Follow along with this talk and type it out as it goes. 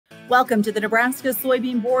Welcome to the Nebraska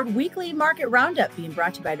Soybean Board Weekly Market Roundup, being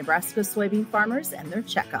brought to you by Nebraska soybean farmers and their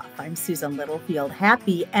checkoff. I'm Susan Littlefield.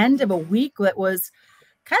 Happy end of a week that was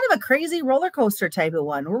kind of a crazy roller coaster type of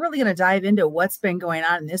one. We're really going to dive into what's been going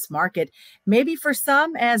on in this market. Maybe for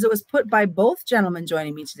some, as it was put by both gentlemen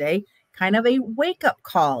joining me today, kind of a wake-up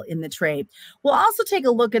call in the trade. We'll also take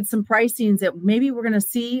a look at some pricings that maybe we're going to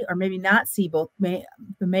see or maybe not see both the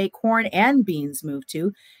May corn and beans move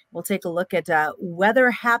to. We'll take a look at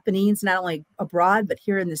weather happenings, not only abroad, but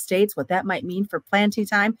here in the States, what that might mean for planting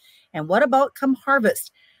time. And what about come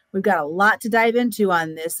harvest? We've got a lot to dive into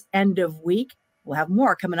on this end of week. We'll have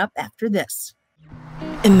more coming up after this.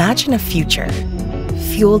 Imagine a future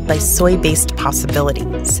fueled by soy-based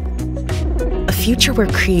possibilities. A future where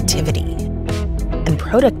creativity and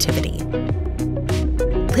productivity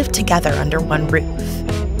live together under one roof.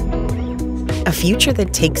 A future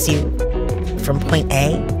that takes you from point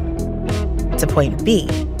A to point B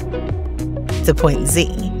to point Z,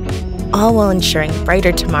 all while ensuring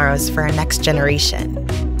brighter tomorrows for our next generation.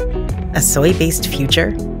 A soy-based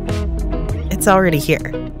future? It's already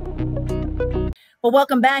here. Well,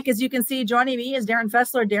 welcome back. As you can see, joining me is Darin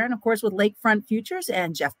Fessler. Darin, of course, with Lakefront Futures,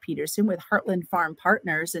 and Jeff Peterson with Heartland Farm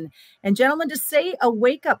Partners. And gentlemen, to say a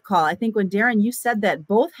wake-up call, I think when Darin, you said that,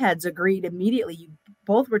 both heads agreed immediately. You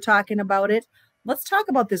both were talking about it. Let's talk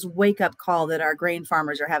about this wake-up call that our grain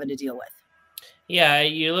farmers are having to deal with. Yeah,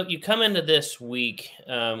 you come into this week,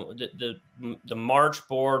 the March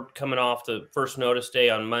board coming off the first notice day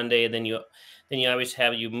on Monday, then you always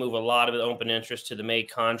you move a lot of the open interest to the May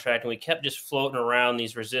contract, and we kept just floating around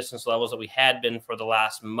these resistance levels that we had been for the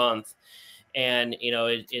last month. And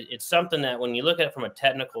it's something that when you look at it from a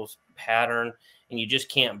technical pattern and you just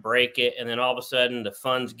can't break it, and then all of a sudden the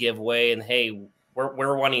funds give way and hey,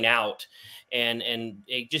 we're running out. And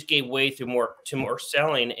it just gave way to more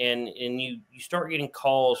selling, and you start getting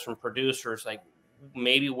calls from producers like,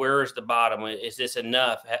 maybe where is the bottom? Is this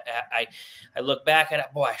enough? I look back at it,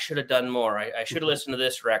 boy, I should have done more. I should have listened to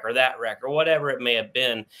this rec or that rec or whatever it may have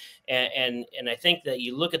been. And I think that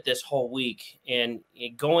you look at this whole week and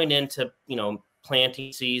going into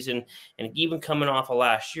planting season and even coming off of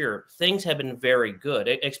last year, things have been very good,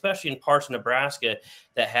 especially in parts of Nebraska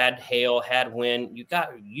that had hail, had wind. You got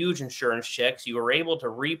huge insurance checks. You were able to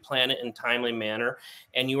replant it in a timely manner,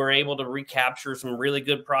 and you were able to recapture some really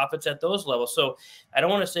good profits at those levels. So I don't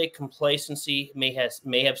want to say complacency may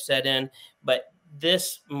have set in, but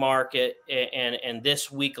this market and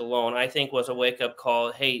this week alone, I think, was a wake-up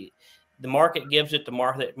call. Hey, the market gives it,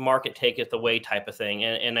 the market taketh away type of thing.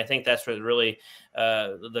 And I think that's what really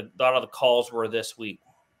a lot of the calls were this week.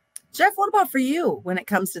 Jeff, what about for you when it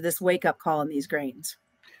comes to this wake-up call in these grains?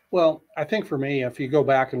 Well, I think for me, if you go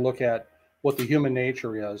back and look at what the human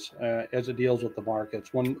nature is as it deals with the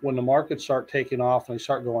markets, when the markets start taking off and they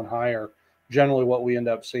start going higher, generally what we end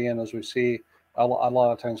up seeing is we see a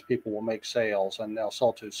lot of times people will make sales and they'll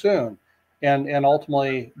sell too soon. And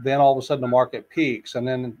ultimately, then all of a sudden the market peaks. And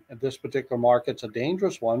then this particular market's a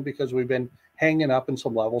dangerous one because we've been hanging up in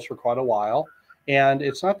some levels for quite a while. And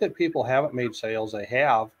it's not that people haven't made sales, they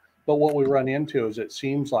have. But what we run into is it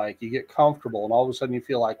seems like you get comfortable and all of a sudden you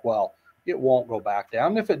feel like, well, it won't go back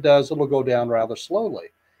down. And if it does, it'll go down rather slowly.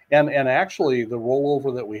 And actually the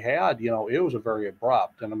rollover that we had, it was a very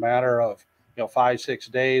abrupt. In a matter of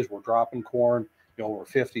 5-6 days, we're dropping corn over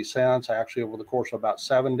 50 cents, actually over the course of about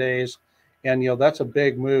 7 days. And, that's a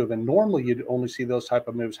big move. And normally you'd only see those type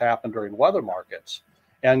of moves happen during weather markets.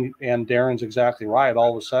 And Darin's exactly right.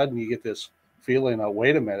 All of a sudden you get this feeling of,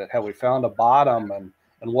 wait a minute, have we found a bottom and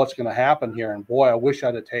what's going to happen here? And boy, I wish I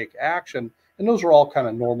had to take action. And those are all kind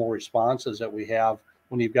of normal responses that we have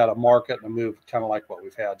when you've got a market and a move kind of like what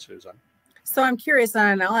we've had, Susan. So I'm curious,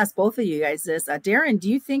 and I'll ask both of you guys this. Darin, do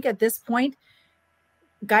you think at this point,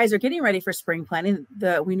 guys are getting ready for spring planting?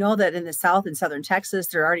 We know that in the South and Southern Texas,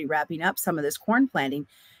 they're already wrapping up some of this corn planting.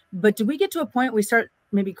 But do we get to a point we start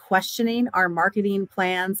maybe questioning our marketing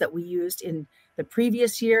plans that we used in the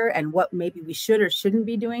previous year and what maybe we should or shouldn't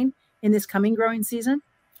be doing in this coming growing season?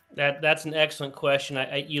 That's an excellent question.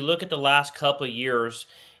 You look at the last couple of years,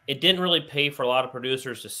 it didn't really pay for a lot of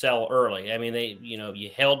producers to sell early. I mean,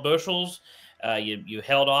 you held bushels, you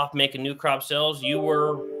held off making new crop sales. You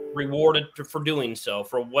were rewarded for doing so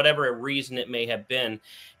for whatever reason it may have been.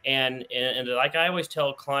 And like I always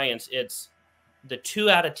tell clients, it's the 2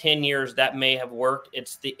 out of 10 years that may have worked.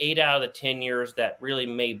 It's the 8 out of the 10 years that really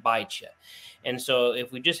may bite you. And so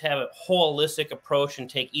if we just have a holistic approach and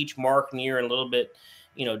take each marketing year a little bit,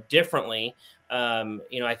 differently,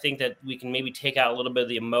 I think that we can maybe take out a little bit of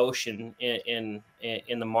the emotion in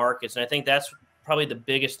the markets. And I think that's probably the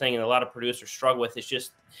biggest thing and a lot of producers struggle with is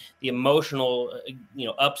just the emotional,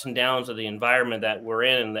 ups and downs of the environment that we're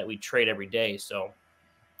in and that we trade every day. So,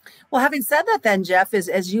 well, having said that, then Jeff, is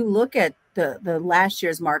as you look at the last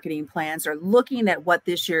year's marketing plans or looking at what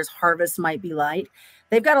this year's harvest might be like,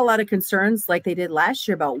 they've got a lot of concerns like they did last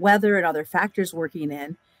year about weather and other factors working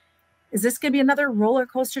in. Is this going to be another roller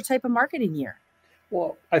coaster type of marketing year?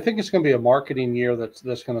 Well, I think it's going to be a marketing year that's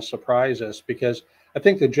going to surprise us, because I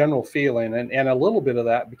think the general feeling, and a little bit of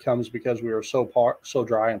that becomes because we were so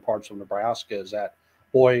dry in parts of Nebraska, is that,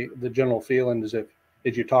 boy, the general feeling is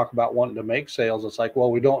if you talk about wanting to make sales, it's like,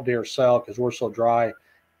 well, we don't dare sell because we're so dry.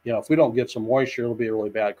 If we don't get some moisture, it'll be a really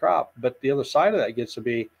bad crop. But the other side of that gets to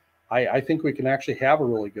be, I think we can actually have a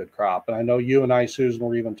really good crop. And I know you and I, Susan,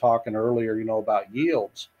 were even talking earlier, about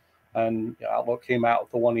yields. And Outlook came out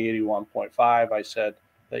with the 181.5. I said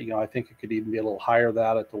that, I think it could even be a little higher than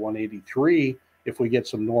that at the 183 if we get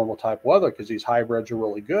some normal type weather, because these hybrids are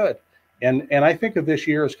really good. And I think of this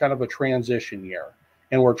year as kind of a transition year.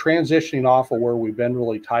 And we're transitioning off of where we've been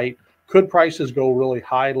really tight. Could prices go really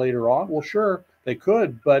high later on? Well, sure, they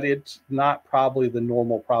could, but it's not probably the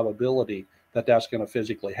normal probability that that's going to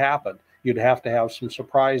physically happen. You'd have to have some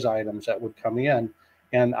surprise items that would come in.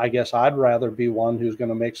 And I guess I'd rather be one who's going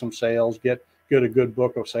to make some sales, get a good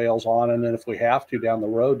book of sales on, and then if we have to down the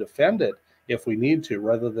road, defend it if we need to,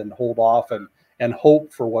 rather than hold off and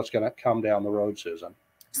hope for what's going to come down the road, Susan.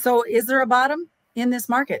 So is there a bottom in this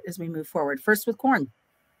market as we move forward? First with corn.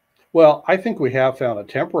 Well, I think we have found a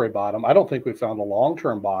temporary bottom. I don't think we found a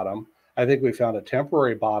long-term bottom. I think we found a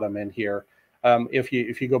temporary bottom in here. If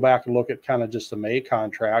you go back and look at kind of just the May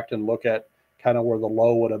contract and look at kind of where the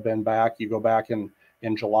low would have been back, you go back in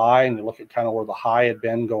July and you look at kind of where the high had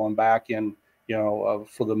been going back in,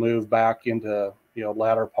 for the move back into,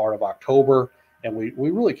 latter part of October. And we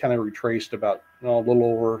really kind of retraced about a little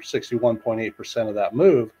over 61.8% of that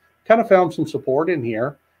move, kind of found some support in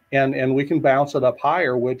here. And we can bounce it up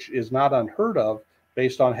higher, which is not unheard of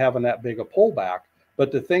based on having that big a pullback.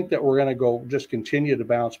 But to think that we're going to go just continue to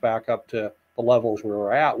bounce back up to the levels we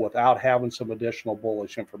were at without having some additional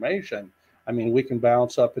bullish information, I mean, we can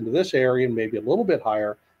bounce up into this area and maybe a little bit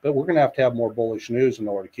higher, but we're going to have more bullish news in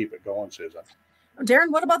order to keep it going, Susan.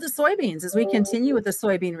 Darin, what about the soybeans? As we continue with the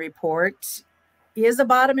soybean report, is a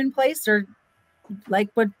bottom in place, or like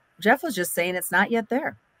what Jeff was just saying, it's not yet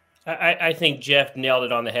there? I think Jeff nailed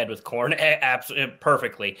it on the head with corn, absolutely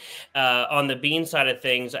perfectly. On the bean side of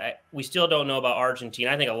things, we still don't know about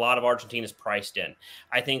Argentina. I think a lot of Argentina is priced in.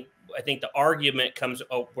 I think the argument comes,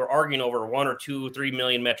 we're arguing over 1 or 2, 3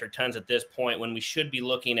 million metric tons at this point, when we should be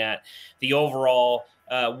looking at the overall,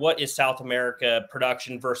 what is South America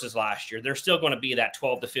production versus last year. They're still going to be that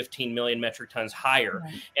 12 to 15 million metric tons higher.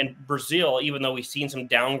 Right. And Brazil, even though we've seen some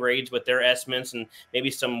downgrades with their estimates and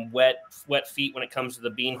maybe some wet feet when it comes to the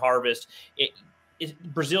bean harvest,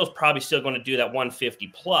 Brazil is probably still going to do that 150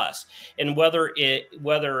 plus. And whether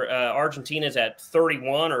Argentina is at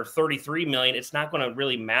 31 or 33 million, it's not going to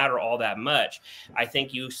really matter all that much. I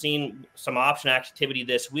think you've seen some option activity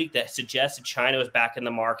this week that suggests that China is back in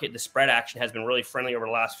the market. The spread action has been really friendly over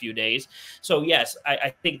the last few days. So yes,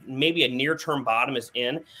 I think maybe a near-term bottom is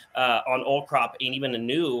in on old crop and even a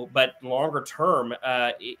new, but longer term,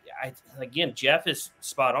 again, Jeff is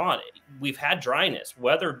spot on. We've had dryness.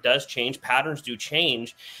 Weather does change. Patterns do change.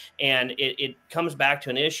 And it comes back to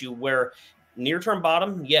an issue where near-term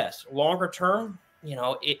bottom, yes. Longer term,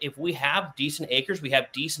 if we have decent acres, we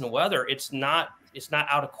have decent weather, it's not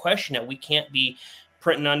out of question that we can't be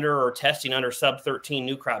printing under or testing under sub 13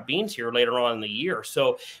 new crop beans here later on in the year.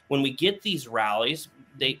 So when we get these rallies,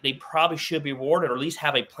 they probably should be rewarded, or at least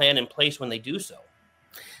have a plan in place when they do so.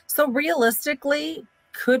 So realistically,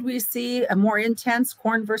 could we see a more intense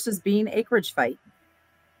corn versus bean acreage fight?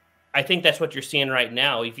 I think that's what you're seeing right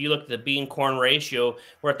now. If you look at the bean corn ratio,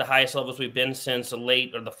 we're at the highest levels we've been since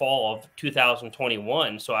the fall of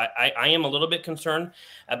 2021. So I am a little bit concerned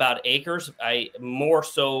about acres. I'm more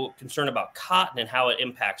so concerned about cotton and how it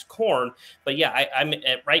impacts corn. But yeah,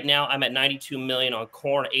 right now I'm at 92 million on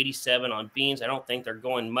corn, 87 on beans. I don't think they're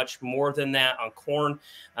going much more than that on corn.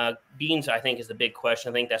 Beans, I think, is the big question.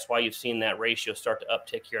 I think that's why you've seen that ratio start to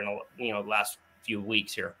uptick here in the last few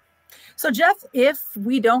weeks here. So, Jeff, if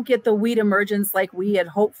we don't get the wheat emergence like we had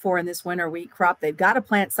hoped for in this winter wheat crop, they've got to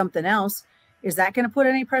plant something else. Is that going to put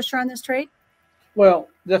any pressure on this trade? Well,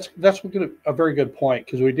 that's a very good point,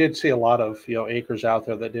 because we did see a lot of acres out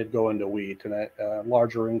there that did go into wheat, and a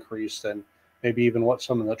larger increase than maybe even what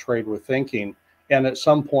some of the trade were thinking. And at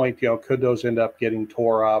some point, could those end up getting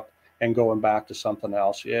tore up and going back to something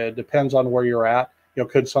else? It depends on where you're at.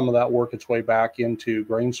 Could some of that work its way back into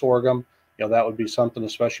grain sorghum? that would be something,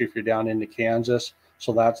 especially if you're down into Kansas.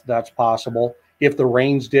 So that's possible. If the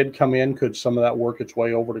rains did come in, could some of that work its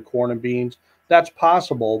way over to corn and beans? That's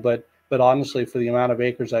possible, but honestly, for the amount of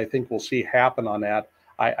acres I think we'll see happen on that,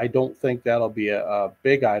 I don't think that'll be a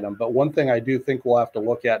big item. But one thing I do think we'll have to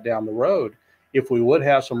look at down the road, if we would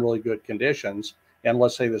have some really good conditions, and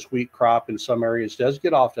let's say this wheat crop in some areas does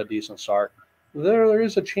get off to a decent start, there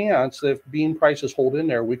is a chance that if bean prices hold in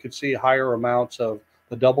there, we could see higher amounts of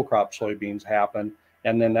the double crop soybeans happen.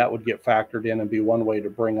 And then that would get factored in and be one way to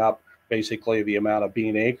bring up basically the amount of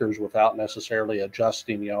bean acres without necessarily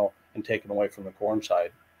adjusting, and taking away from the corn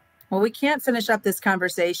side. Well, we can't finish up this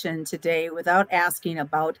conversation today without asking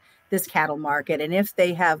about this cattle market and if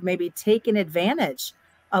they have maybe taken advantage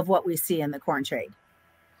of what we see in the corn trade.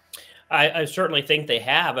 I certainly think they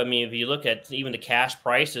have. I mean, if you look at even the cash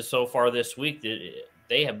prices so far this week,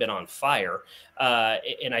 they have been on fire.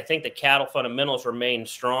 And I think the cattle fundamentals remain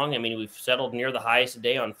strong. I mean, we've settled near the highest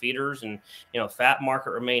today on feeders, and, fat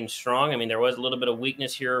market remains strong. I mean, there was a little bit of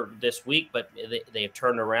weakness here this week, but they have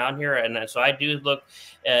turned around here. And so I do look,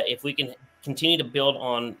 if we can continue to build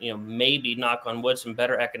on, maybe knock on wood, some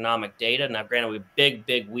better economic data. Now, granted, we have a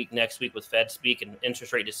big week next week with Fed speak and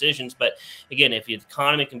interest rate decisions. But again, if the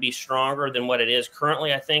economy can be stronger than what it is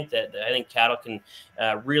currently, I think cattle can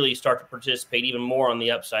really start to participate even more on the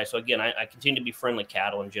upside. So again, I continue to be friendly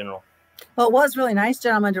cattle in general. Well, it was really nice,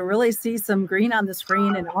 gentlemen, to really see some green on the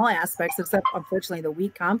screen in all aspects, except unfortunately the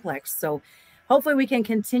wheat complex. So hopefully we can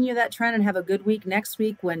continue that trend and have a good week next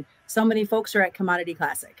week when so many folks are at Commodity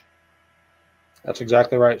Classic. That's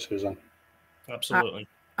exactly right, Susan. Absolutely.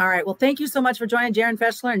 All right. Well, thank you so much for joining Darin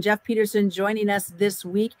Fessler and Jeff Peterson joining us this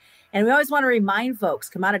week. And we always want to remind folks,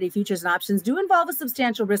 commodity futures and options do involve a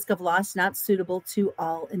substantial risk of loss, not suitable to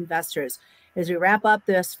all investors. As we wrap up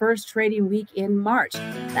this first trading week in March,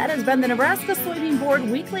 that has been the Nebraska Soybean Board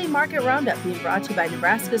Weekly Market Roundup, being brought to you by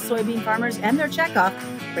Nebraska soybean farmers and their checkoff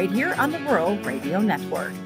right here on the Rural Radio Network.